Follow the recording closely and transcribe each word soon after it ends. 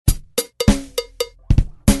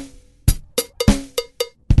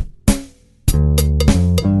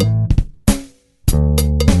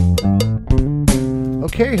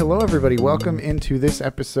Okay, hello everybody. Welcome into this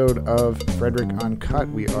episode of Frederick Uncut.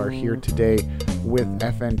 We are here today with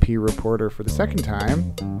FNP reporter for the second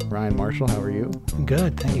time, Ryan Marshall. How are you?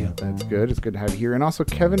 Good, thank you. That's good. It's good to have you here. And also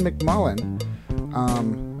Kevin McMullen.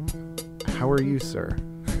 How are you, sir?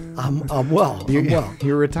 I'm well.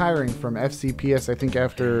 You're retiring from FCPS, I think,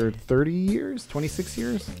 after 30 years, 26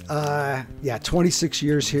 years? 26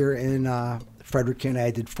 years here in Frederick County.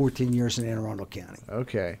 I did 14 years in Anne Arundel County.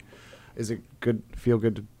 Okay. Is it feel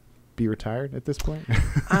good to be retired at this point?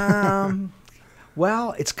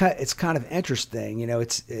 Well, it's kind of interesting. You know,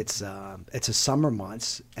 it's a summer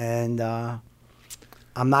months, and I'm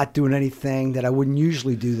not doing anything that I wouldn't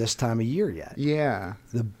usually do this time of year yet. Yeah.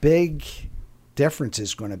 The big difference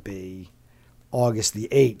is going to be August the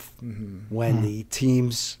 8th when the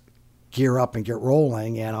teams gear up and get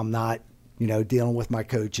rolling, and I'm not, dealing with my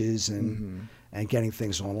coaches and getting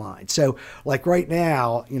things online. So, like right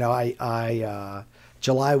now, I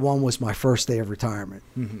July 1 was my first day of retirement.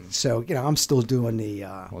 So, I'm still doing the.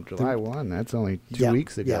 July 1, that's only 2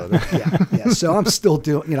 weeks ago. Yeah. So I'm still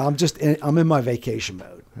doing. I'm in my vacation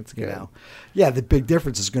mode. That's good. The big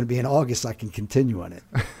difference is going to be in August. I can continue on it.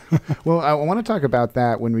 Well, I want to talk about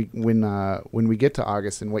that when we get to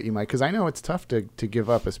August and what you might, because I know it's tough to give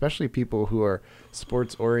up, especially people who are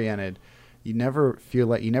sports oriented. You never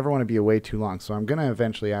want to be away too long. So I'm going to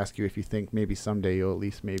eventually ask you if you think maybe someday you'll at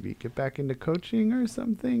least maybe get back into coaching or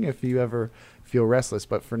something if you ever feel restless.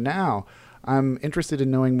 But for now, I'm interested in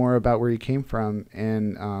knowing more about where you came from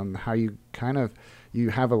and how you you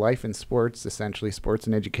have a life in sports, essentially sports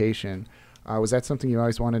and education. Was that something you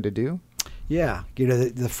always wanted to do? Yeah.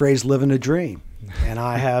 The phrase living a dream. And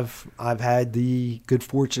I've had the good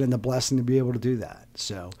fortune and the blessing to be able to do that.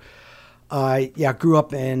 So I grew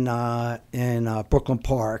up in Brooklyn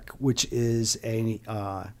Park, which is a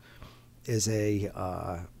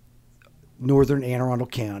northern Anne Arundel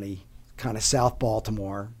County, kind of South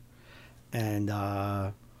Baltimore, and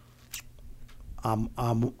I'm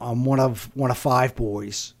one of five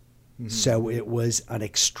boys, so it was an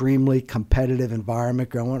extremely competitive environment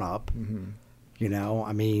growing up.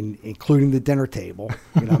 Including the dinner table.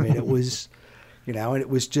 It was, and it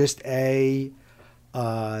was just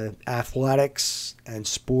athletics and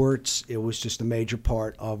sports. It was just a major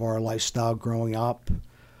part of our lifestyle growing up.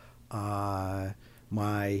 My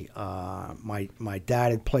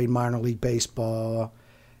dad had played minor league baseball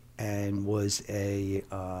and was a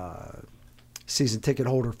season ticket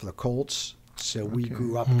holder for the Colts. So we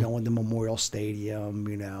grew up going to Memorial Stadium.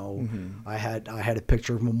 I had a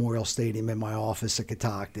picture of Memorial Stadium in my office at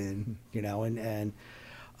Catoctin.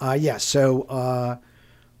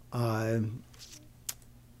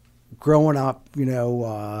 Growing up,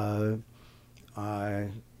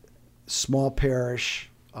 small parish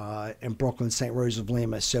in Brooklyn, St. Rose of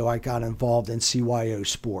Lima, so I got involved in CYO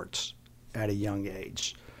sports at a young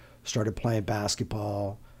age. Started playing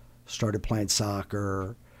basketball, started playing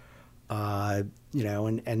soccer, and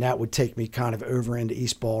that would take me kind of over into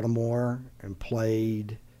East Baltimore and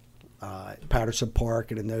played Patterson Park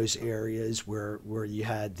and in those areas where you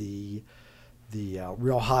had the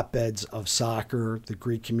real hotbeds of soccer, the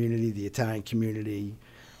Greek community, the Italian community,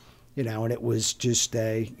 and it was just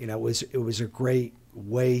it was a great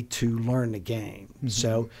way to learn the game.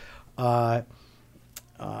 So, I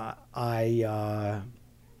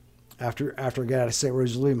after I got out of St.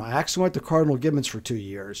 Rose of Lima, I actually went to Cardinal Gibbons for 2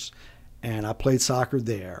 years, and I played soccer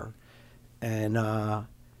there. And a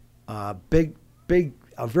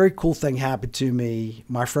very cool thing happened to me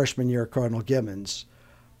my freshman year at Cardinal Gibbons.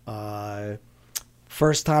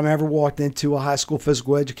 First time I ever walked into a high school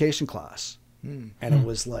physical education class. And it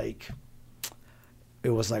was like,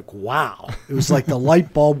 wow. It was like the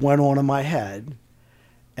light bulb went on in my head.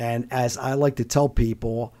 And as I like to tell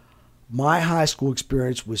people, my high school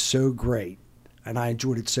experience was so great and I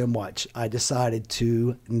enjoyed it so much, I decided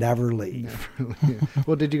to never leave.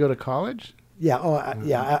 Well, did you go to college? Yeah.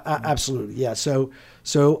 Absolutely. Yeah. So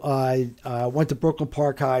I went to Brooklyn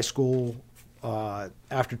Park High School.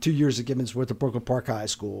 After 2 years at Gibbons, went to Brooklyn Park High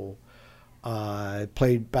School.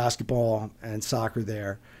 Played basketball and soccer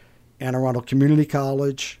there. Anne Arundel Community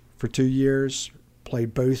College for 2 years.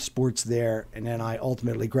 Played both sports there, and then I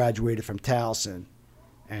ultimately graduated from Towson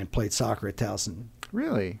and played soccer at Towson.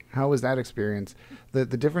 Really? How was that experience? The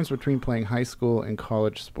difference between playing high school and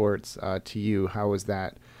college sports to you, how was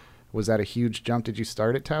that? Was that a huge jump? Did you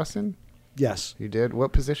start at Towson? Yes. You did?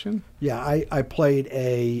 What position? Yeah, I played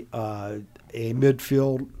a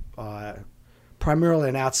midfield, primarily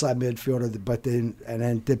an outside midfielder, but then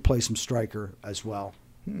did play some striker as well.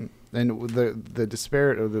 And the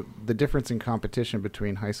disparate or the difference in competition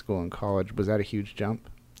between high school and college, was that a huge jump?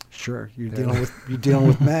 Sure, you're dealing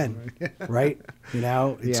with men, right?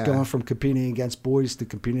 It's going from competing against boys to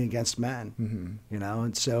competing against men.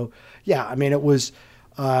 And so I mean, it was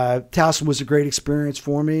Towson was a great experience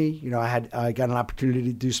for me. I got an opportunity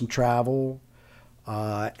to do some travel,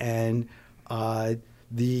 and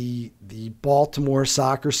the Baltimore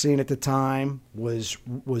soccer scene at the time was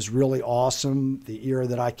really awesome. The era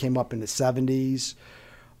that I came up in the 70s.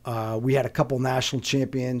 We had a couple national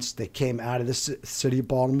champions that came out of the city of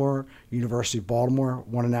Baltimore. University of Baltimore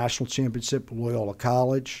won a national championship, Loyola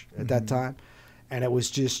College at that time. And it was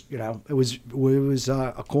just, it was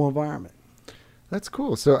a cool environment. That's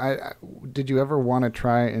cool. So did you ever want to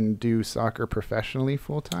try and do soccer professionally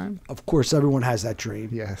full time? Of course, everyone has that dream.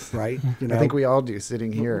 Yes. Right? I think we all do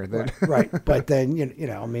sitting here. Right. But then,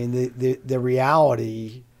 I mean, the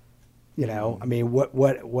reality, I mean,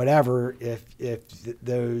 whatever, if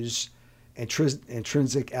those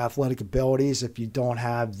intrinsic athletic abilities, if you don't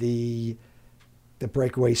have the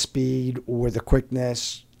breakaway speed or the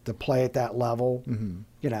quickness to play at that level,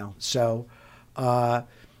 so,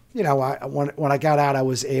 when I got out, I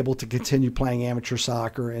was able to continue playing amateur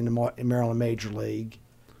soccer in the Maryland Major League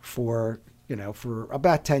for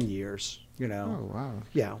about 10 years, Oh, wow.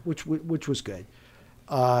 Yeah, which was good.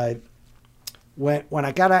 When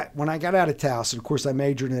I got out of Towson, of course, I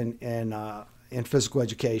majored in physical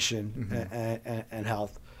education and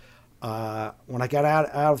health. When I got out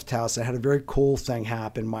of Towson, I had a very cool thing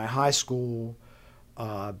happen. My high school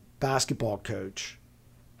basketball coach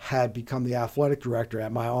had become the athletic director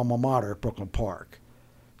at my alma mater at Brooklyn Park.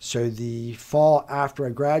 So the fall after I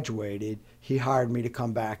graduated, he hired me to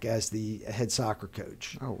come back as the head soccer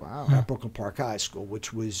coach. Oh, wow. At Brooklyn Park High School,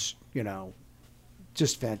 which was,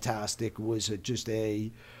 just fantastic. It was just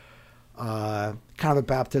a kind of a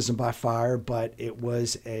baptism by fire, but it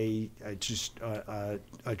was a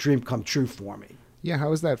dream come true for me. Yeah, how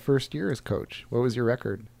was that first year as coach? What was your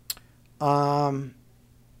record? I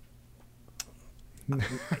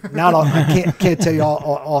can't tell you all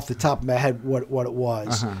off the top of my head what it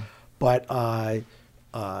was, but I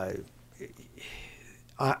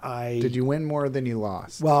did you win more than you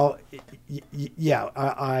lost? Well, yeah,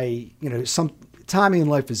 some timing in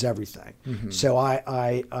life is everything. So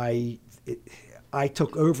I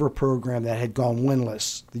took over a program that had gone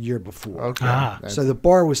winless the year before. Okay, so the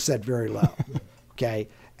bar was set very low. Okay,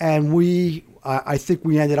 and I think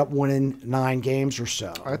we ended up winning 9 games or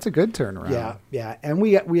so. Oh, that's a good turnaround. Yeah, and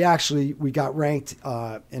we got ranked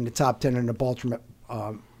in the top 10 in the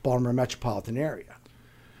Baltimore metropolitan area.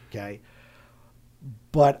 Okay,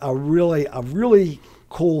 but a really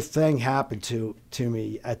cool thing happened to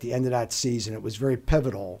me at the end of that season. It was very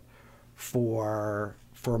pivotal for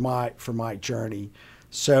my journey.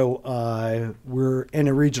 So we're in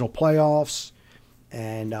the regional playoffs,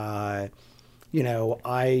 and I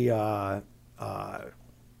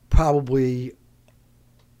probably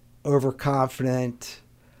overconfident,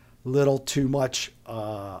 little too much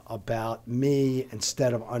about me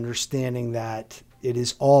instead of understanding that it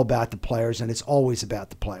is all about the players, and it's always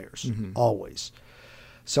about the players, always.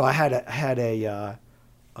 So I had a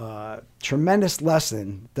tremendous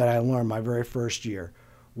lesson that I learned my very first year.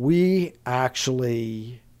 We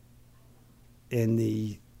actually, in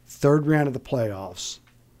the 3rd round of the playoffs,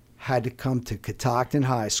 had to come to Catoctin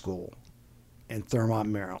High School in Thurmont,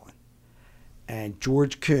 Maryland. And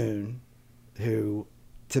George Kuhn, who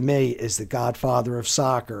to me is the godfather of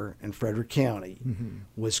soccer in Frederick County,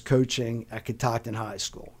 was coaching at Catoctin High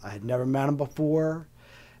School. I had never met him before,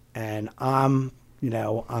 and I'm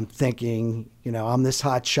thinking, I'm this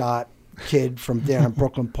hot shot kid from down in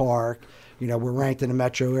Brooklyn Park. We're ranked in the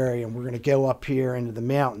metro area, and we're going to go up here into the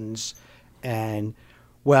mountains. And,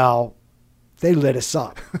 well, they lit us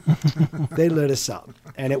up. They lit us up.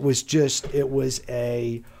 And it was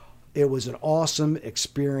an awesome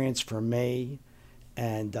experience for me,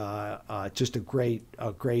 and just a great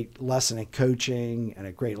lesson in coaching and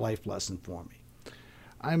a great life lesson for me.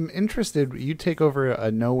 I'm interested. You take over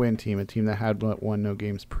a no-win team, a team that had won no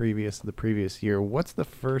games previous to the previous year. What's the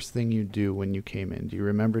first thing you do when you came in? Do you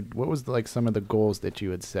remember what was some of the goals that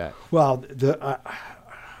you had set? Well,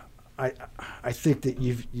 I think that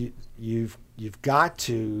you've got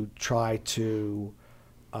to try to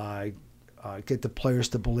get the players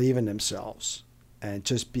to believe in themselves and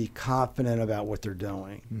just be confident about what they're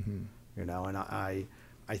doing. And I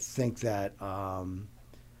think that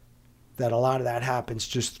that a lot of that happens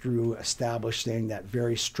just through establishing that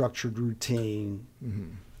very structured routine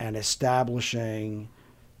and establishing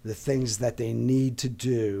the things that they need to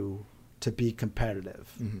do to be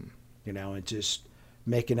competitive, and just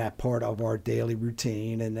making that part of our daily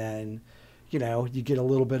routine. And then, you get a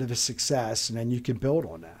little bit of a success, and then you can build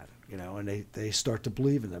on that, and they start to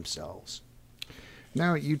believe in themselves.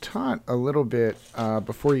 Now, you taught a little bit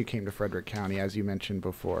before you came to Frederick County, as you mentioned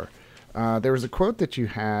before. There was a quote that you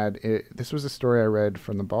had. This was a story I read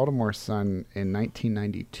from the Baltimore Sun in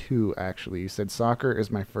 1992, actually. You said, "Soccer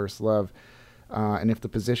is my first love, and if the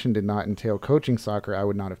position did not entail coaching soccer, I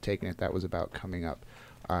would not have taken it." That was about coming up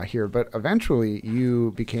here. But eventually,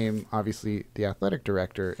 you became, obviously, the athletic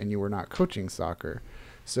director, and you were not coaching soccer.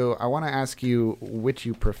 So I want to ask you which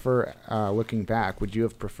you prefer, looking back. Would you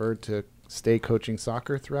have preferred to stay coaching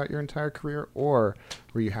soccer throughout your entire career, or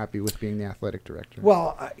were you happy with being the athletic director?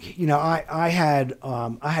 Well, I had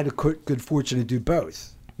a good fortune to do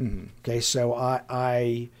both. Mm-hmm. Okay, so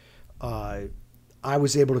I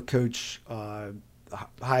was able to coach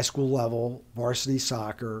high school level varsity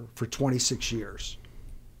soccer for 26 years.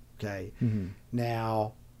 Okay, Mm-hmm.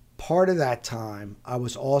 now part of that time I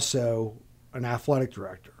was also an athletic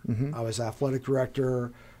director. Mm-hmm. I was athletic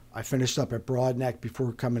director. I finished up at Broadneck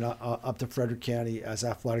before coming up to Frederick County as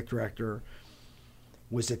athletic director.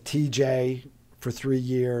 Was at TJ for 3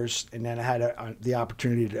 years, and then I had the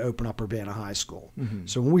opportunity to open up Urbana High School. Mm-hmm.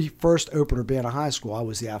 So when we first opened Urbana High School, I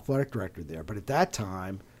was the athletic director there. But at that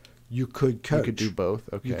time, you could coach. You could do both.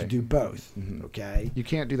 Okay. You could do both. Mm-hmm. Okay. You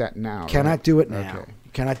can't do that now. Cannot right? do it now. Okay.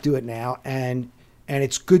 You cannot do it now, and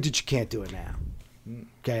it's good that you can't do it now.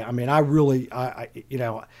 Okay. I mean,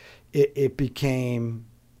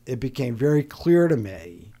 it became very clear to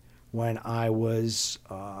me when I was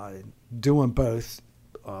doing both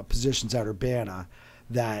positions at Urbana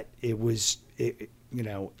that it was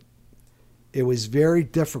very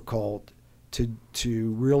difficult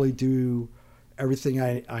to really do everything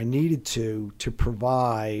I needed to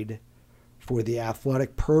provide for the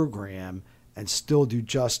athletic program and still do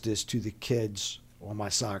justice to the kids on my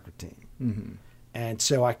soccer team. Mm-hmm. And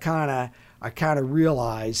so I kind of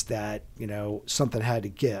realized that, something had to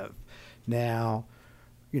give. Now,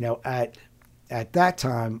 at that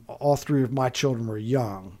time, all three of my children were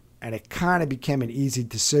young, and it kind of became an easy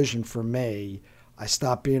decision for me. I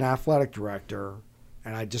stopped being athletic director,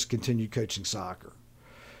 and I just continued coaching soccer.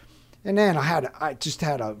 And then I just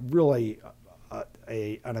had a really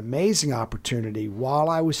an amazing opportunity while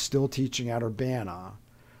I was still teaching at Urbana.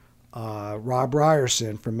 Rob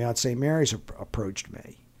Ryerson from Mount St. Mary's approached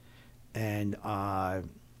me, and I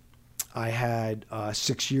had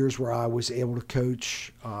 6 years where I was able to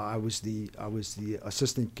coach. I was the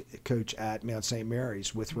assistant coach at Mount St.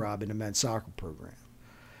 Mary's with Rob in the men's soccer program,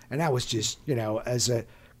 and that was just as a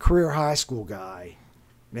career high school guy,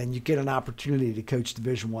 then you get an opportunity to coach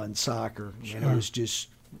Division I soccer, and it was just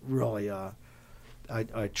really a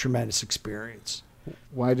tremendous experience.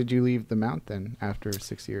 Why did you leave the Mount then after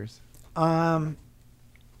 6 years?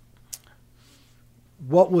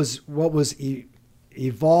 What was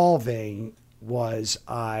evolving was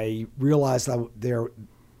I realized that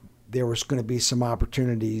there was going to be some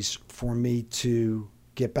opportunities for me to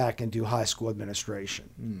get back and do high school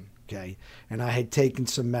administration. Okay, and I had taken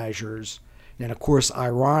some measures, and of course,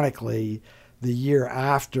 ironically, the year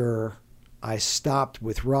after I stopped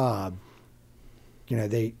with Rob,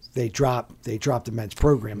 they dropped the men's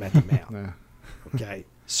program at the Mount. Yeah. Okay,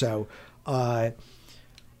 so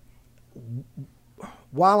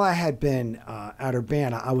while I had been at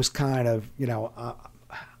Urbana, I was kind of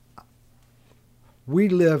we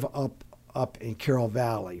live up in Carroll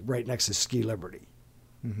Valley, right next to Ski Liberty.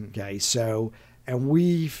 Mm-hmm. Okay, so and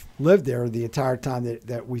we've lived there the entire time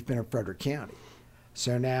that we've been in Frederick County.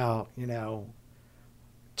 So now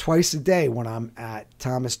twice a day when I'm at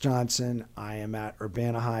Thomas Johnson, I am at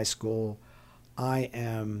Urbana High School, I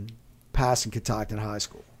am passing Catoctin High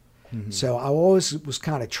School. Mm-hmm. So I always was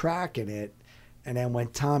kind of tracking it. And then when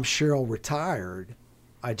Tom Sherrill retired,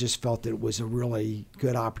 I just felt that it was a really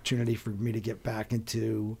good opportunity for me to get back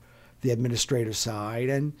into the administrative side.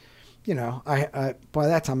 And, I by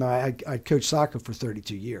that time, I coached soccer for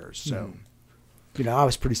 32 years. So, I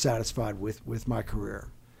was pretty satisfied with my career.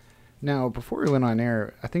 Now, before we went on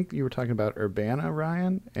air, I think you were talking about Urbana,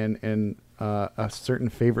 Ryan, and a certain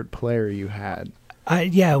favorite player you had.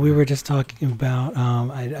 Yeah, we were just talking about.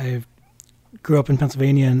 I grew up in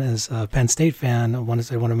Pennsylvania, and as a Penn State fan, I want to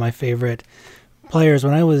say one of my favorite players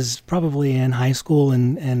when I was probably in high school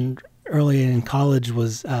and early in college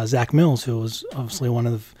was Zach Mills, who was obviously one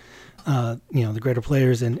of the greater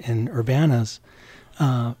players in Urbana's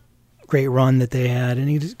great run that they had.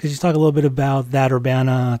 And could you talk a little bit about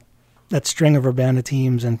that string of Urbana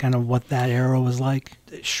teams and kind of what that era was like?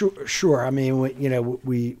 Sure. I mean,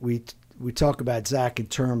 we talk about Zach in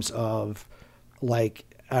terms of like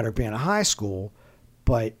at Urbana High School,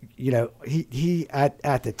 but he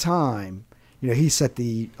at the time he set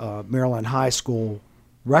the Maryland high school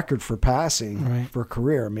record for passing for a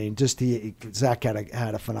career. I mean, Zach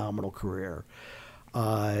had a phenomenal career.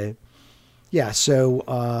 So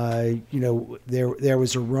there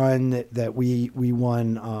was a run that we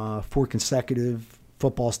won 4 consecutive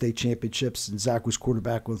football state championships, and Zach was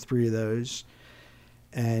quarterback on 3 of those.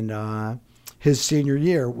 And his senior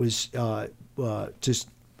year was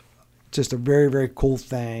just a very, very cool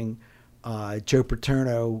thing. Joe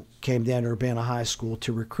Paterno came down to Urbana High School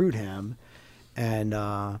to recruit him, and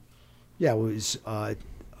it was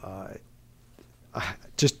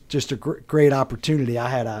just a great opportunity. I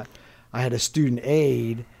had a student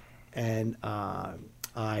aide, and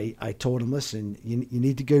I told him, listen, you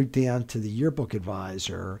need to go down to the yearbook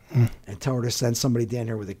advisor and tell her to send somebody down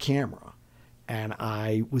here with a camera. And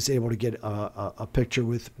I was able to get a picture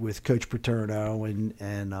with Coach Paterno, and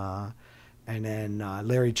then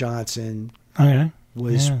Larry Johnson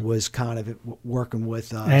was kind of working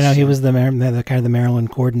with us. I know he was the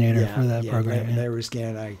Maryland coordinator for that program. Larry was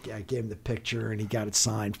getting. I gave him the picture, and he got it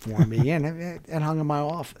signed for me, and it hung in my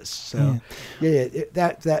office. So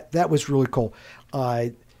that was really cool.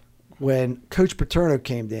 When Coach Paterno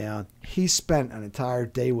came down, he spent an entire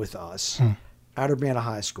day with us at Urbana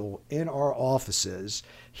High School in our offices.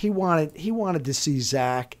 He wanted to see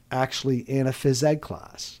Zach actually in a phys ed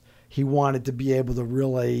class. He wanted to be able to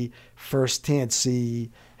really firsthand see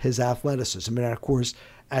his athleticism. And of course,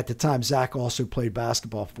 at the time, Zach also played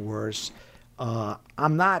basketball for us.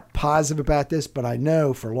 I'm not positive about this, but I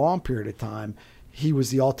know for a long period of time, he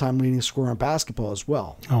was the all-time leading scorer in basketball as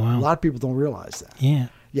well. Oh, wow. A lot of people don't realize that. Yeah.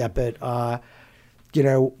 Yeah, but,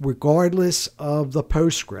 regardless of the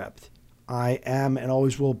postscript, I am and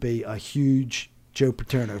always will be a huge Joe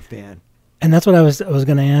Paterno fan. And that's what I was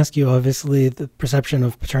going to ask you. Obviously, the perception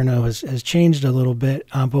of Paterno has changed a little bit.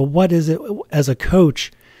 But what is it, as a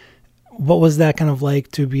coach, what was that kind of like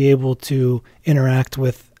to be able to interact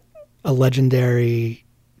with a legendary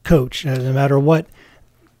coach? No matter what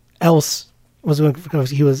else was going, because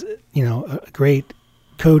he was, a great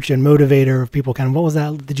coach and motivator of people. Kind of, what was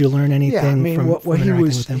that? Did you learn anything? Yeah, I mean, from interacting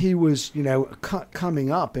with him? He was,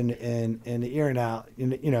 coming up in the year now.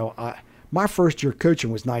 My first year coaching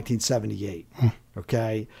was 1978.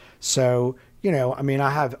 Okay, so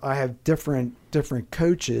I have different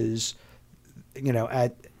coaches,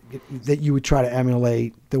 that you would try to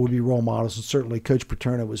emulate, that would be role models, and certainly Coach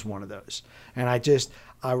Paterno was one of those. And I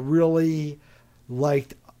really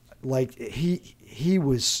liked he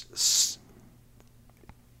was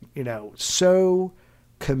so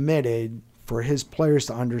committed for his players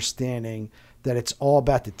to understanding that it's all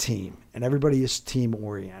about the team and everybody is team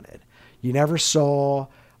oriented. You never saw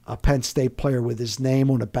a Penn State player with his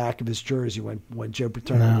name on the back of his jersey when Joe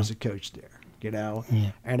Paterno was a coach there, Yeah.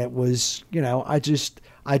 And it was, I just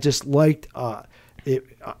liked it.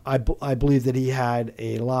 I believe that he had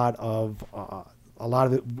a lot of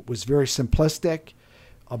it was very simplistic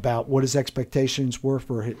about what his expectations were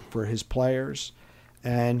for his players.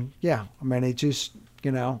 And it just,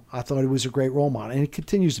 I thought it was a great role model, and it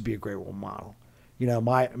continues to be a great role model.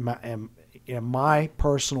 In my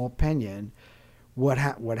personal opinion, what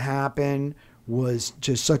happened was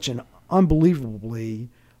just such an unbelievably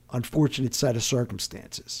unfortunate set of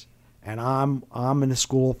circumstances. And I'm in a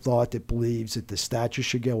school of thought that believes that the stature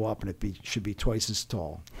should go up and it should be twice as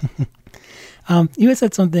tall. You had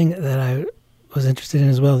said something that I was interested in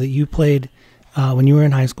as well, that you played when you were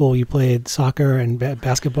in high school. You played soccer and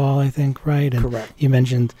basketball, I think, right? And correct. You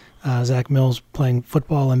mentioned Zach Mills playing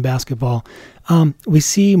football and basketball. We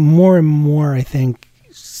see more and more, I think,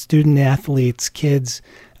 student athletes, kids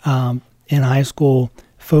in high school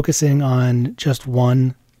focusing on just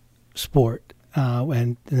one sport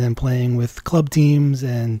and then playing with club teams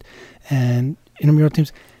and intramural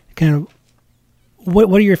teams. Kind of, what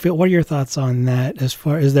are your thoughts on that? As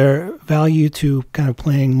far as there value to kind of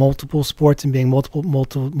playing multiple sports and being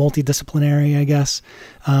multidisciplinary, I guess,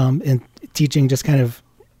 and teaching just kind of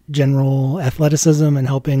general athleticism and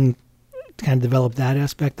helping kind of develop that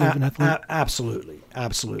aspect of an athlete? Absolutely.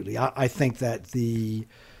 I think that the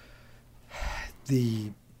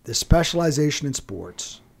specialization in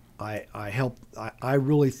sports, I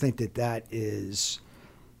really think that is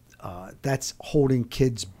that's holding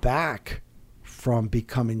kids back from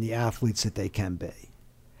becoming the athletes that they can be.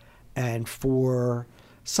 And for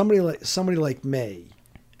somebody like me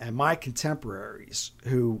and my contemporaries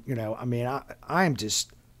who,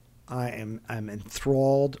 I'm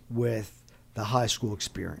enthralled with the high school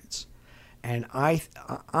experience. And I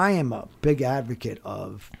am a big advocate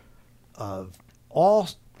of all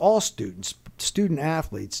students, student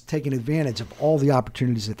athletes taking advantage of all the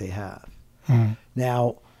opportunities that they have. Mm.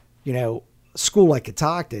 Now, school like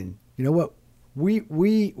Catoctin, you know what?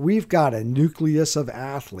 We've got a nucleus of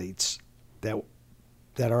athletes that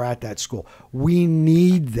are at that school. We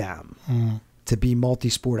need them to be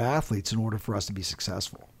multi-sport athletes in order for us to be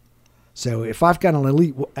successful. So if I've got an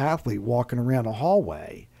elite athlete walking around a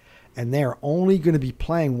hallway and they're only going to be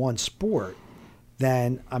playing one sport,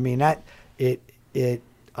 then I mean I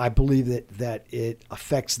believe that it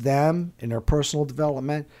affects them in their personal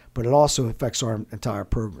development, but it also affects our entire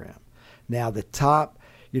program. Now the top,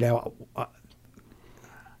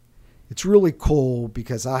 it's really cool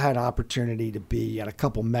because I had an opportunity to be at a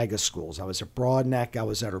couple mega schools. I was at Broadneck, I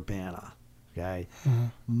was at Urbana. Okay,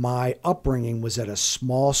 my upbringing was at a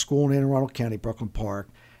small school in Anne Arundel County, Brooklyn Park,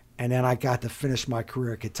 and then I got to finish my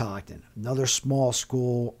career at Catoctin, another small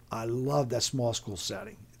school. I love that small school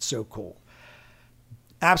setting. It's so cool.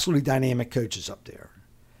 Absolutely dynamic coaches up there.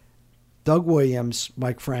 Doug Williams,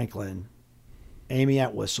 Mike Franklin, Amy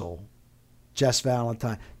Entwistle, Jess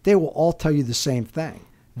Valentine, they will all tell you the same thing.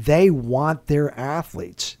 They want their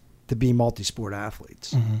athletes to be multi-sport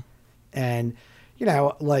athletes. And,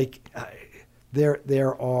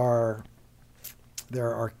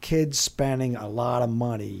 there are kids spending a lot of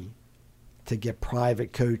money to get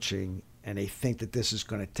private coaching, and they think that this is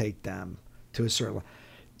going to take them to a certain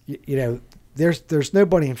level. There's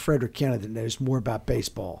nobody in Frederick County that knows more about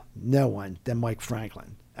baseball, no one, than Mike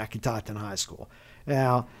Franklin at Catoctin High School.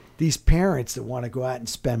 Now, these parents that want to go out and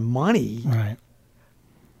spend money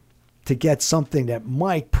to get something that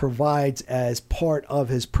Mike provides as part of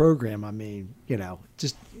his program, I mean,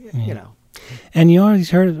 And you always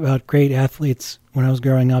heard about great athletes when I was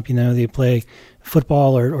growing up. They play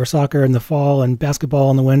football or soccer in the fall and basketball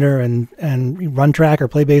in the winter and run track or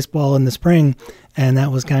play baseball in the spring. And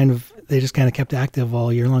that was they just kind of kept active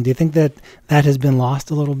all year long. Do you think that has been lost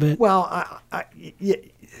a little bit? Well, yeah,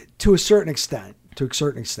 to a certain extent.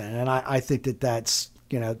 And I think that's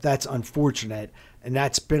unfortunate. And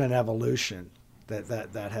that's been an evolution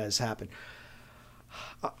that has happened.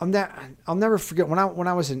 I'll never forget when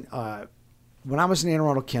I was in Anne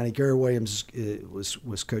Arundel County. Gary Williams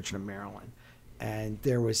was coaching in Maryland, and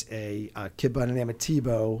there was a kid by the name of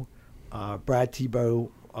Tebow, Brad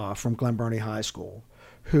Tebow from Glen Burnie High School,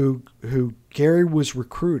 who Gary was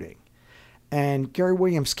recruiting, and Gary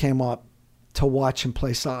Williams came up to watch him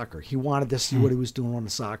play soccer. He wanted to see what he was doing on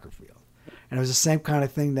the soccer field, and it was the same kind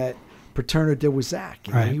of thing that Paterno did with Zach.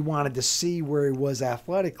 He wanted to see where he was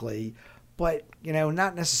athletically, but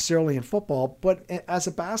not necessarily in football, but as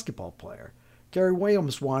a basketball player. Gary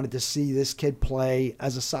Williams wanted to see this kid play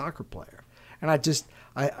as a soccer player, and I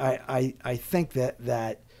think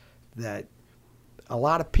that a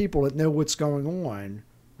lot of people that know what's going on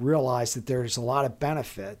realize that there's a lot of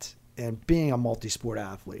benefit in being a multi-sport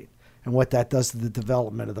athlete and what that does to the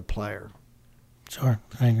development of the player. Sure,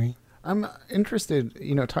 I agree. I'm interested,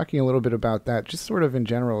 talking a little bit about that, just sort of in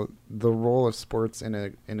general, the role of sports in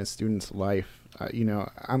a student's life.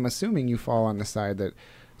 I'm assuming you fall on the side that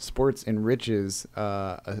sports enriches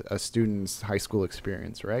a student's high school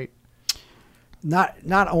experience, right? Not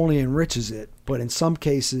only enriches it, but in some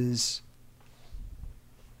cases,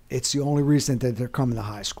 it's the only reason that they're coming to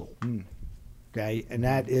high school. Okay, and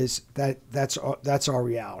that's our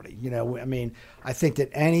reality. I think that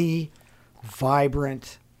any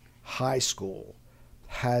vibrant high school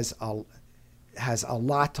has a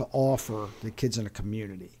lot to offer the kids in the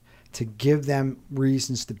community, to give them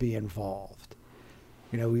reasons to be involved.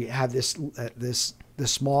 We have this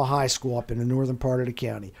small high school up in the northern part of the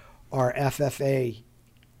county. Our FFA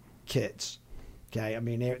kids, okay,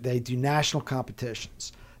 they do national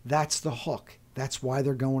competitions. That's the hook. That's why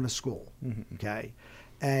they're going to school, okay?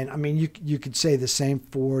 And you could say the same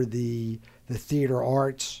for the theater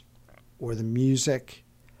arts or the music.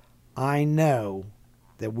 I know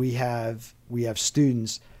that we have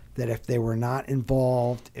students that if they were not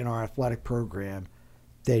involved in our athletic program,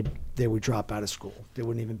 they would drop out of school. They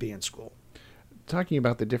wouldn't even be in school. Talking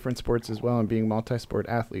about the different sports as well and being multi-sport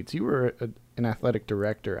athletes, you were an athletic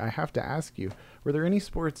director. I have to ask you, were there any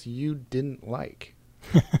sports you didn't like?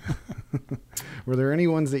 Were there any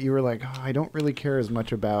ones that you were like, I don't really care as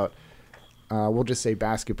much about, we'll just say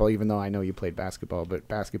basketball, even though I know you played basketball, but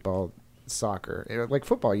basketball, soccer, like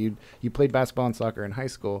football, you played basketball and soccer in high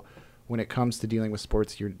school. When it comes to dealing with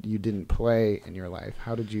sports you didn't play in your life,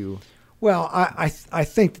 how did you? Well, I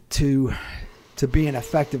think to be an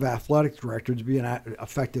effective athletic director, to be an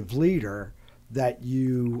effective leader, that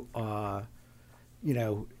you've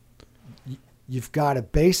got to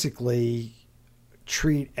basically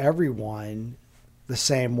treat everyone the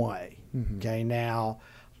same way. Okay. Now,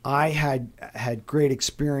 I had great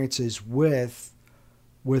experiences with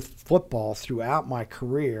football throughout my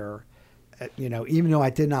career, even though I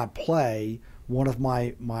did not play, one of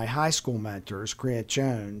my high school mentors, Grant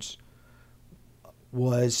Jones,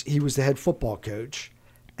 he was the head football coach,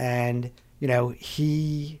 and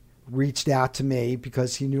he reached out to me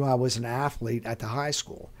because he knew I was an athlete at the high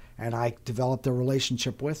school, and I developed a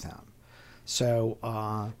relationship with him. So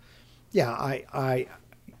I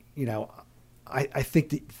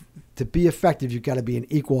think to be effective, you've got to be an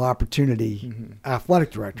equal opportunity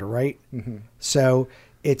athletic director, right? Mm-hmm. So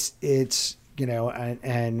it's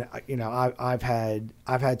I've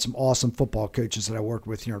had some awesome football coaches that I worked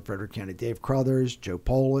with here in Frederick County. Dave Crothers, Joe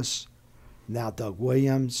Polis, now Doug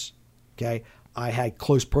Williams. Okay, I had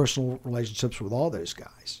close personal relationships with all those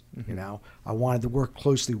guys. Mm-hmm. I wanted to work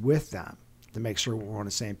closely with them to make sure we're on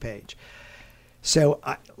the same page. So,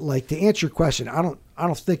 to answer your question, I don't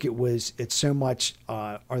think it's so much.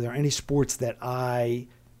 Are there any sports that I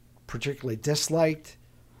particularly disliked?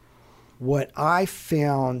 What I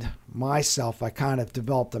found myself, I kind of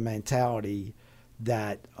developed a mentality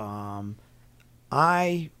that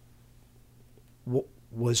I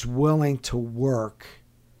was willing to work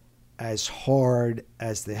as hard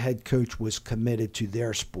as the head coach was committed to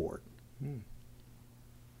their sport.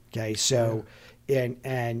 Okay, so. Yeah.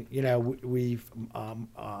 And we've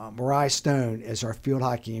Mariah Stone is our field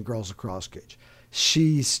hockey and girls lacrosse coach.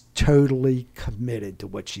 She's totally committed to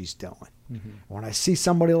what she's doing. Mm-hmm. When I see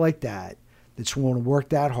somebody like that's willing to work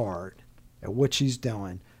that hard at what she's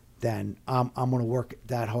doing, then I'm going to work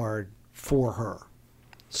that hard for her.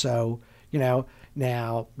 So now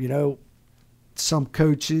some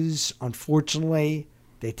coaches, unfortunately,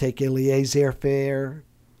 they take a laissez-faire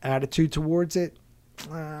attitude towards it.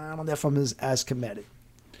 I don't know if I'm as committed.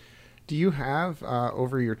 Do you have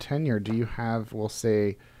over your tenure? Do you have, we'll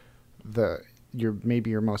say,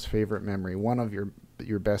 your most favorite memory, one of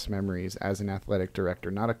your best memories as an athletic director,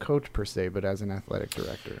 not a coach per se, but as an athletic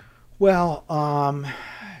director? Well,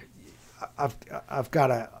 I've got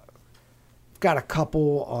a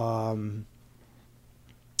couple.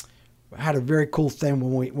 Had a very cool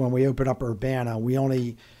thing when we opened up Urbana.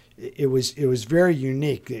 It was very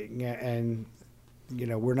unique, and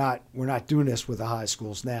we're not doing this with the high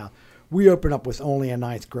schools now. We opened up with only a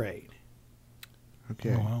 9th grade.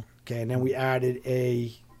 Okay. Oh, wow. Okay, and then we added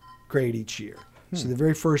a grade each year. So the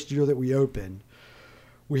very first year that we opened,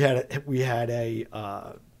 we had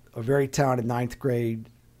a very talented 9th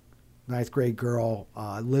grade girl,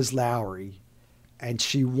 Liz Lowry, and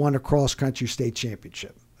she won a cross country state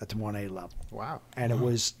championship at the 1A level. Wow. And it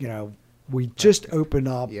was, we just opened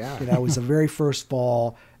up. Yeah. It was the very first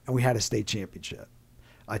fall, and we had a state championship.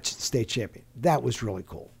 State champion. That was really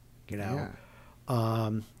cool. Yeah.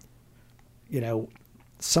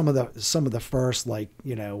 Some of the first, when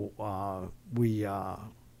we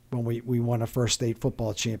won a first state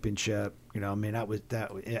football championship. That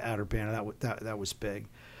at Urbana, that was big.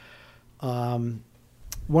 One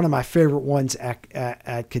of my favorite ones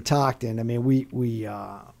at Catoctin.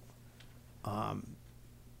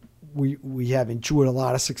 We have enjoyed a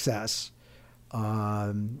lot of success.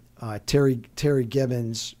 Terry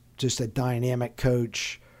Gibbons, just a dynamic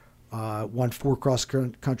coach, won 4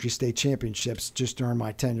 cross-country state championships just during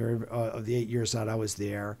my tenure of the 8 years that I was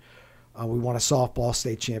there. We won a softball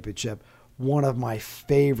state championship. One of my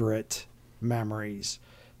favorite memories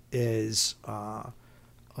is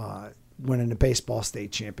winning the baseball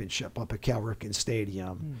state championship up at Cal Ripken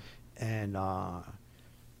Stadium. And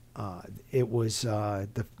it was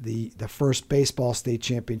the first baseball state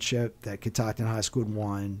championship that Catoctin High School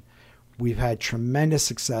won. We've had tremendous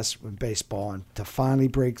success with baseball, and to finally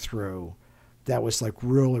break through, that was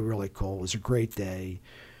really, really cool. It was a great day.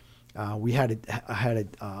 We had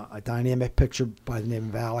a dynamic pitcher by the name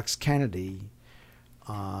of Alex Kennedy,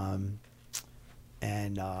 and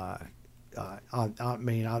I'll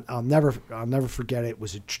never forget it. It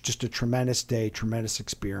was just a tremendous day, tremendous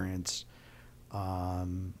experience.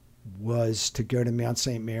 Was to go to Mount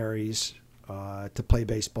St. Mary's to play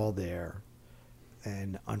baseball there,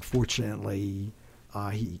 and unfortunately,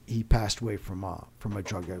 he passed away from a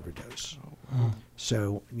drug overdose. Oh, wow.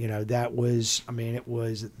 So that was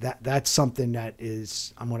that's something that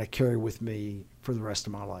I'm going to carry with me for the rest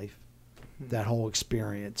of my life. That whole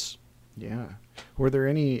experience. Yeah. Were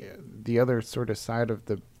there the other sort of side of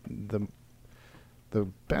the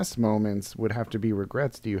best moments would have to be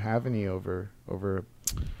regrets? Do you have any over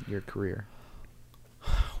your career?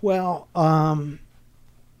 Well, like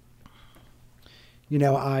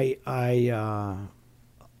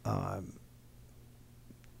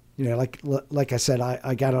I said,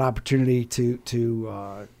 I got an opportunity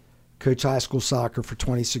to coach high school soccer for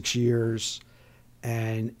 26 years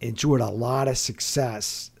and enjoyed a lot of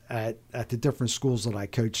success at the different schools that I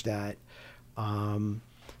coached at.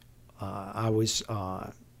 I was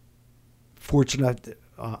fortunate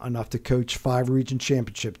enough to coach 5 region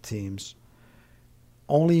championship teams.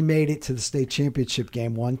 Only made it to the state championship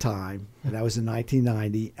game one time, and that was in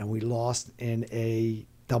 1990, and we lost in a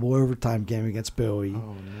double overtime game against Bowie.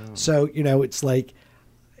 Oh, no. So, it's like,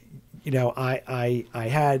 I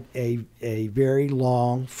had a very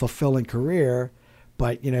long, fulfilling career,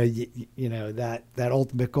 but that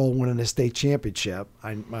ultimate goal, winning a state championship,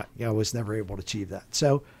 I was never able to achieve that.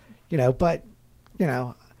 So,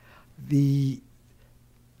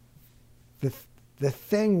 the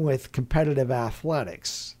thing with competitive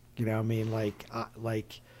athletics,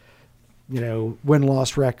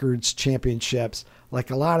 win-loss records, championships,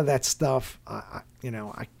 like a lot of that stuff, I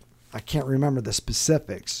can't remember the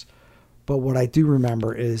specifics, but what I do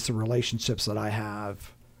remember is the relationships that I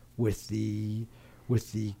have with the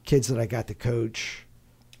kids that I got to coach,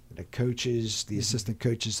 the coaches, the assistant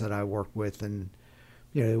coaches that I work with, and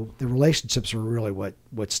the relationships are really what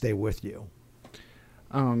stay with you.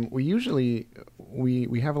 We usually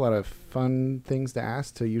we have a lot of fun things to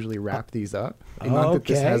ask to usually wrap these up. Not that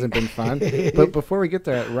this hasn't been fun, but before we get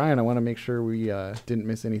there, Ryan, I want to make sure we didn't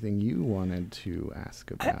miss anything you wanted to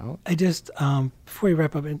ask about. I just before we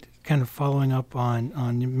wrap up, and kind of following up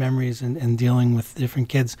on your memories and dealing with different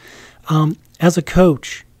kids, as a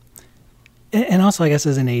coach, and also I guess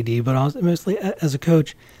as an AD, but also mostly as a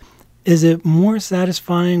coach, is it more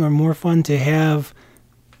satisfying or more fun to have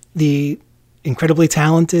the incredibly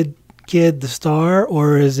talented kid, the star,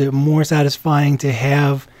 or is it more satisfying to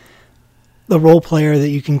have the role player that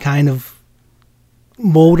you can kind of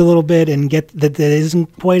mold a little bit and get that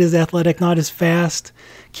isn't quite as athletic, not as fast,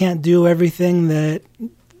 can't do everything that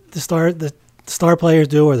the star players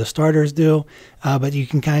do or the starters do, but you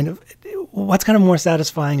can what's kind of more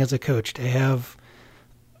satisfying as a coach, to have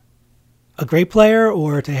a great player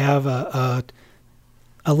or to have a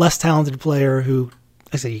less talented player who,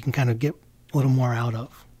 like I say, you can kind of get a little more out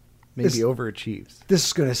of? Maybe overachieves. This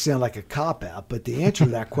is going to sound like a cop-out, but the answer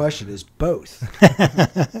to that question is both.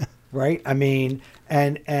 Right? I mean,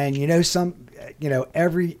 and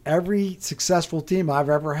every successful team I've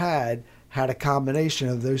ever had a combination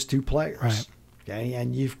of those two players. Right. Okay?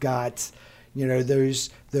 And you've got, those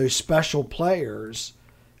special players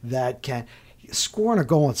that can scoring a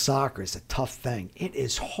goal in soccer is a tough thing. It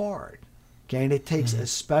is hard. Okay? And it takes a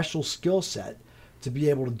special skill set to be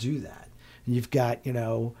able to do that. And you've got,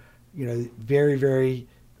 very, very,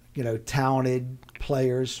 talented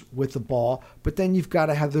players with the ball, but then you've got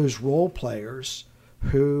to have those role players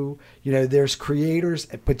who, there's creators,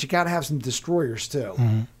 but you got to have some destroyers too,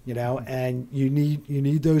 and you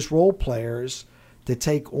need those role players to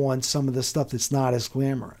take on some of the stuff that's not as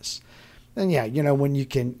glamorous. And when you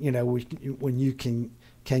can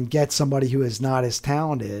get somebody who is not as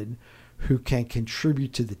talented, who can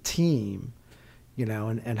contribute to the team,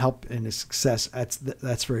 and help in the success,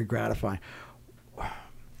 that's very gratifying.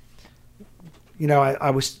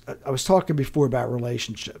 I was talking before about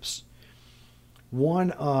relationships.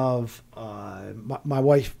 One of my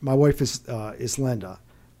wife is Linda.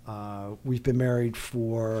 We've been married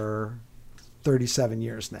for 37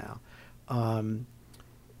 years now.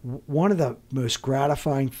 One of the most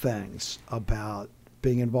gratifying things about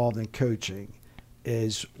being involved in coaching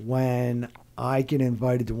is when I get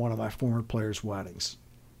invited to one of my former players' weddings,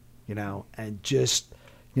 and just,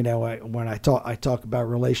 when I talk about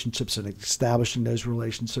relationships and establishing those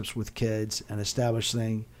relationships with kids and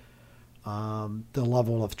establishing the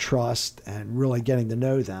level of trust and really getting to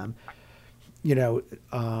know them,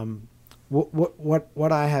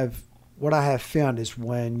 what I have found is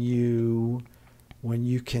when you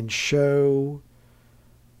can show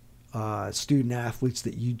student athletes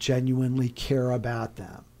that you genuinely care about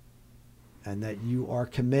them, and that you are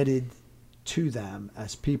committed to them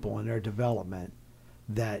as people in their development,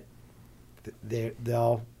 that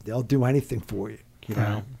they'll do anything for you,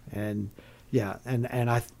 Right. and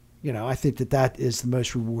I think that is the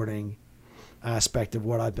most rewarding aspect of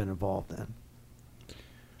what I've been involved in.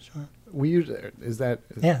 Sure. Is that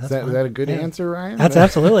that's a good answer, Ryan? That's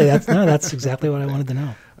absolutely. That's exactly what I wanted to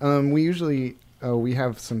know. We usually we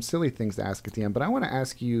have some silly things to ask at the end, but I want to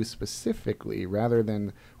ask you specifically, rather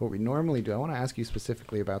than what we normally do, I want to ask you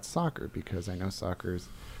specifically about soccer, because I know soccer is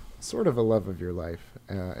sort of a love of your life,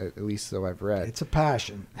 at least so I've read. It's a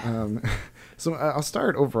passion. So I'll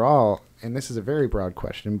start overall, and this is a very broad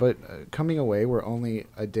question, but coming away, we're only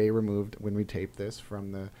a day removed when we tape this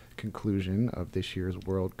from the conclusion of this year's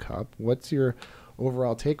World Cup. What's your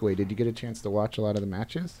overall takeaway? Did you get a chance to watch a lot of the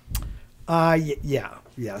matches? Yeah.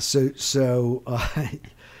 So,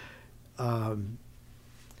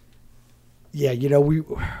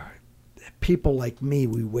 people like me,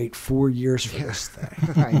 we wait 4 years for this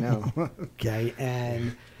thing. I know. Okay.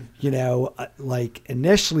 And, like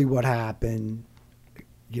initially what happened,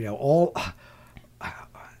 all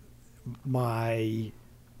my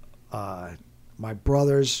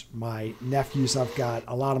brothers, my nephews, I've got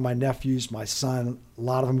a lot of my nephews, my son, a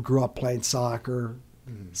lot of them grew up playing soccer.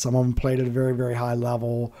 Some of them played at a very, very high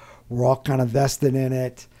level. We're all kind of vested in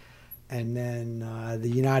it. And then the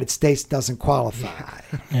United States doesn't qualify.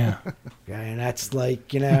 Yeah. Okay, and that's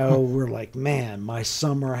like, we're like, man, my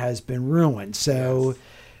summer has been ruined. So,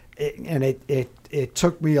 it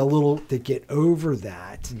took me a little to get over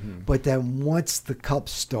that. Mm-hmm. But then once the Cup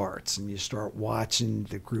starts and you start watching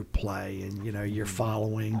the group play and, you're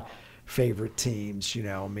following favorite teams,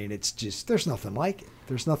 it's just, there's nothing like it.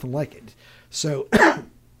 There's nothing like it. So,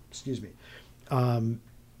 excuse me.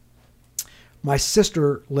 My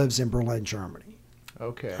sister lives in Berlin, Germany.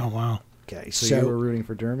 Okay. Oh, wow. Okay. So you were rooting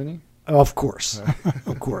for Germany? Of course.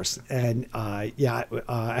 Of course. And I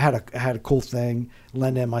had a cool thing.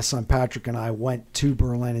 Linda and my son Patrick and I went to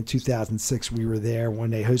Berlin in 2006. We were there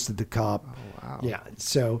when they hosted the Cup. Oh, wow. Yeah.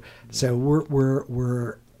 So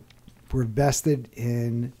we're vested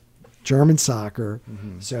in German soccer.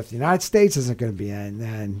 Mm-hmm. So if the United States isn't going to be in,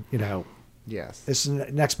 then, yes, it's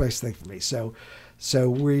the next best thing for me. So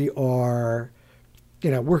we are,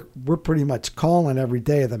 we're pretty much calling every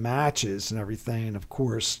day of the matches and everything. And of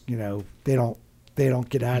course, they don't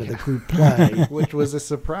get out of the group play, which was a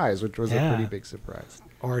surprise. Which was a pretty big surprise.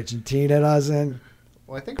 Argentina doesn't.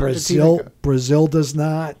 Well, I think Brazil does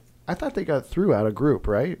not. I thought they got through out of group,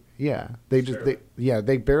 right? Yeah, they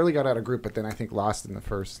barely got out of group, but then I think lost in the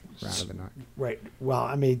first round of the night. Right.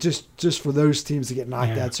 Well, just for those teams to get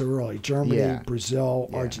knocked out so early, Germany,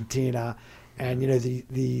 Brazil, Argentina. And,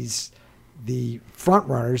 the front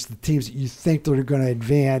runners, the teams that you think they're going to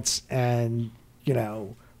advance and,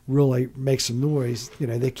 really make some noise,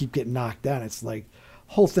 they keep getting knocked down. It's like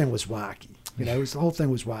the whole thing was wacky. The whole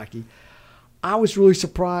thing was wacky. I was really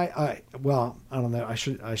surprised. I don't know. I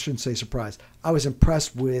shouldn't say surprised. I was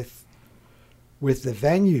impressed with the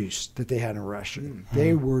venues that they had in Russia. Mm-hmm.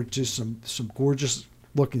 They were just some gorgeous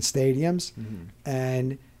looking stadiums. Mm-hmm.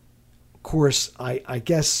 And, of course, I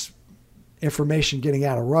guess information getting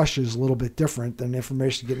out of Russia is a little bit different than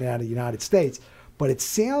information getting out of the United States, but it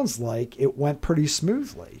sounds like it went pretty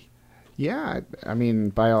smoothly. Yeah, I mean,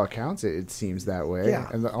 by all accounts, it seems that way. Yeah.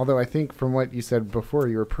 And although I think from what you said before,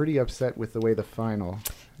 you were pretty upset with the way the final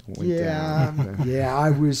went down. Yeah, I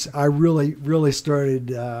really started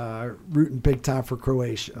rooting big time for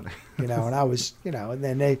Croatia, and I was, and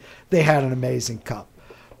then they had an amazing cup,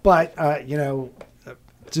 but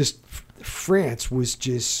just France was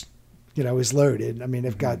just. Is loaded. I mean,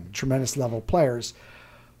 they've got tremendous level players,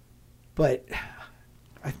 but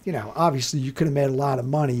obviously you could have made a lot of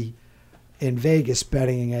money in Vegas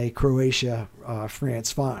betting a Croatia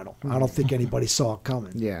France final. I don't think anybody saw it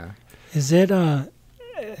coming. Yeah. Is it? I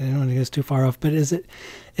don't want to get too far off, but is it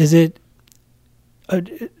going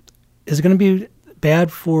to be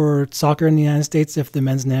bad for soccer in the United States if the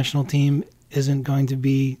men's national team isn't going to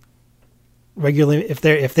be regularly, if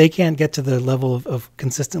they can't get to the level of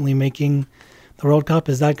consistently making the World Cup?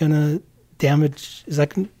 Is that going to damage? Is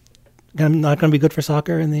that not going to be good for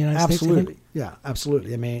soccer in the United States? Absolutely, yeah,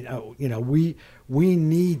 absolutely. I mean, we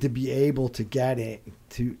need to be able to get it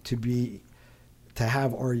to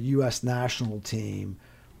have our U.S. national team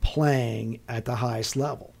playing at the highest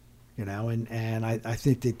level. And I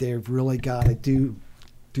think that they've really got to do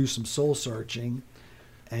some soul searching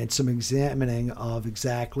and some examining of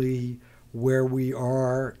exactly where we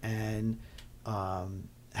are and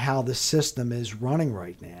how the system is running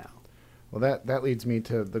right now. Well, that leads me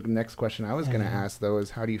to the next question I was going to ask, though,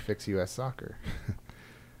 is how do you fix U.S. soccer?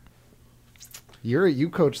 You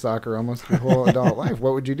coach soccer almost your whole adult life.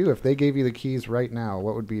 What would you do if they gave you the keys right now?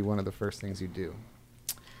 What would be one of the first things you'd do?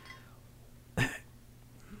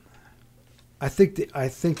 I think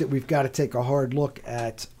that we've got to take a hard look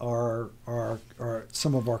at our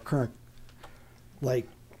some of our current, like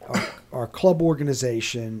our club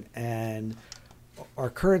organization and our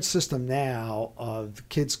current system now of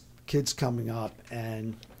kids coming up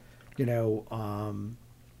and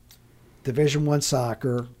Division I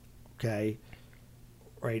soccer, okay,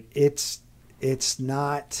 right? It's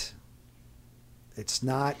not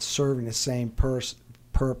serving the same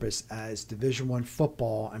purpose as Division I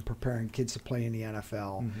football and preparing kids to play in the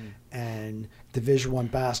NFL, mm-hmm. and Division I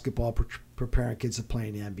basketball preparing kids to play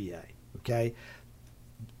in the NBA. Okay,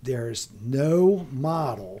 there's no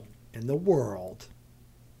model in the world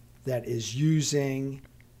that is using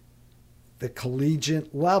the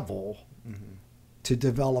collegiate level mm-hmm. to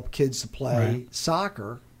develop kids to play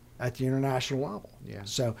soccer at the international level. Yeah.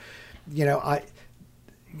 So,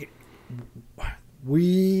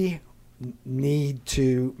 we need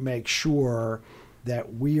to make sure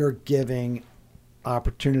that we are giving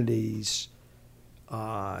opportunities.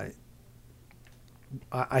 I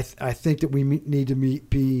think that we need to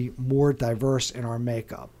be more diverse in our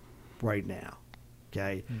makeup right now.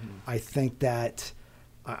 Okay, I think that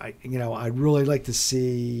I'd really like to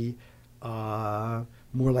see more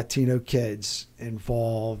Latino kids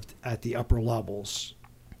involved at the upper levels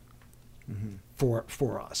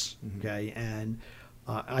for us. Okay, and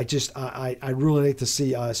I'd really like to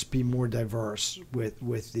see us be more diverse with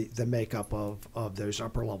the makeup of those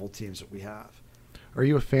upper level teams that we have. Are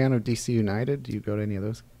you a fan of DC United? Do you go to any of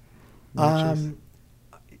those matches?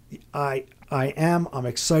 I am. I'm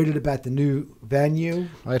excited about the new venue.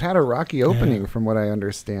 Well, it had a rocky opening, from what I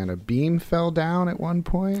understand. A beam fell down at one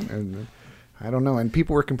point, and I don't know. And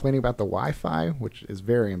people were complaining about the Wi-Fi, which is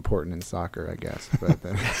very important in soccer, I guess. But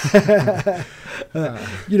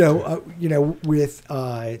with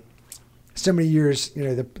so many years,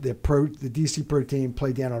 the DC Pro team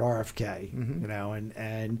played down at RFK,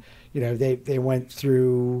 and they went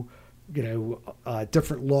through,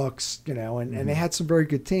 different looks, and they had some very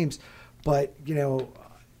good teams, but the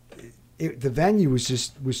venue was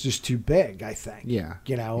just too big, I think. Yeah.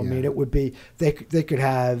 I mean, it would be they could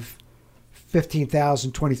have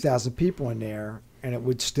 15,000, 20,000 people in there, and it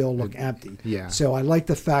would still look empty. Yeah. So I like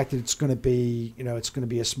the fact that it's going to be, it's going to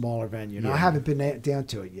be a smaller venue. Now, I haven't been down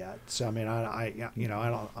to it yet, so I mean, I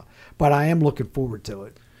don't, but I am looking forward to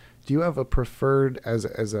it. Do you have a preferred, as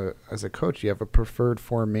a coach, you have a preferred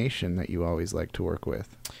formation that you always like to work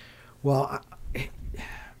with? Well,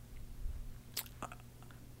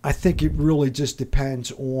 I think it really just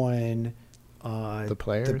depends on the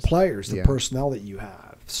players, the personnel that you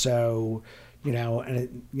have. So,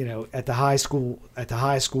 at the high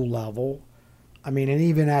school level, I mean, and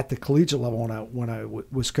even at the collegiate level when I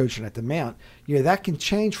was coaching at the Mount, that can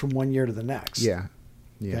change from one year to the next. Yeah.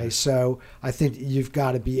 Yeah. Okay, so I think you've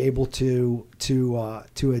got to be able to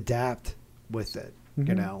adapt with it.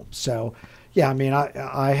 So yeah, I mean,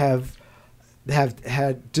 I have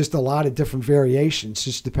had just a lot of different variations,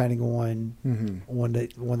 just depending on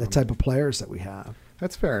the type of players that we have.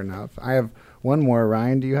 That's fair enough. I have one more.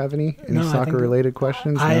 Ryan, do you have any soccer related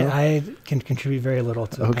questions? I can contribute very little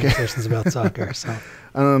to conversations about soccer. So,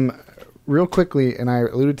 real quickly, and I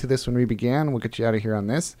alluded to this when we began. We'll get you out of here on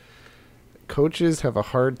this. Coaches have a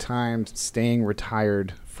hard time staying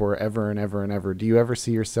retired forever and ever and ever. Do you ever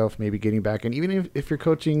see yourself maybe getting back? And even if you're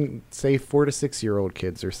coaching, say, 4 to 6 year old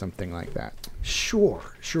kids or something like that. Sure.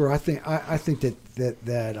 I think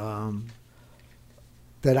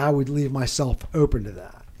that I would leave myself open to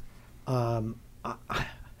that.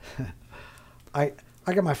 I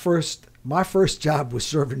got my first job was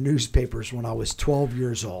serving newspapers when I was 12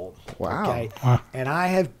 years old. Wow. Okay? And I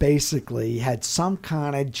have basically had some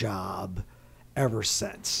kind of job ever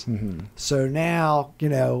since. So now,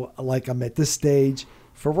 like I'm at this stage.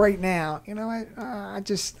 For right now, I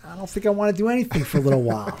don't think I want to do anything for a little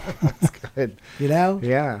while. That's good.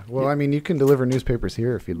 Yeah. Well, I mean, you can deliver newspapers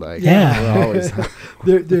here if you'd like. Yeah. We're always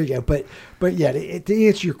there you go. But yeah, to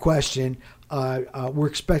answer your question, we're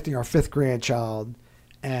expecting our 5th grandchild,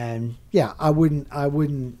 and yeah, I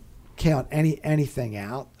wouldn't count anything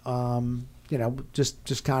out.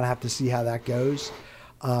 Just kind of have to see how that goes.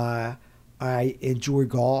 I enjoy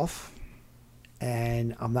golf,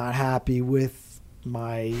 and I'm not happy with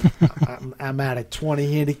I'm at a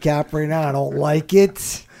 20 handicap right now. I don't like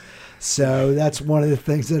it. So that's one of the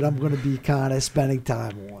things that I'm going to be kind of spending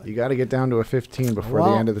time on. You got to get down to a 15 before the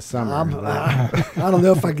end of the summer. I don't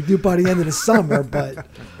know if I could do by the end of the summer, but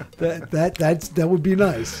that would be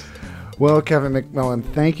nice. Well, Kevin McMullen,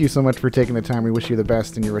 thank you so much for taking the time. We wish you the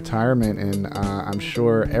best in your retirement, and I'm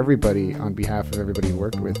sure everybody, on behalf of everybody you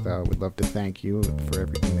worked with, would love to thank you for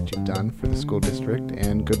everything that you've done for the school district,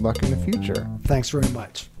 and good luck in the future. Thanks very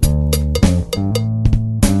much.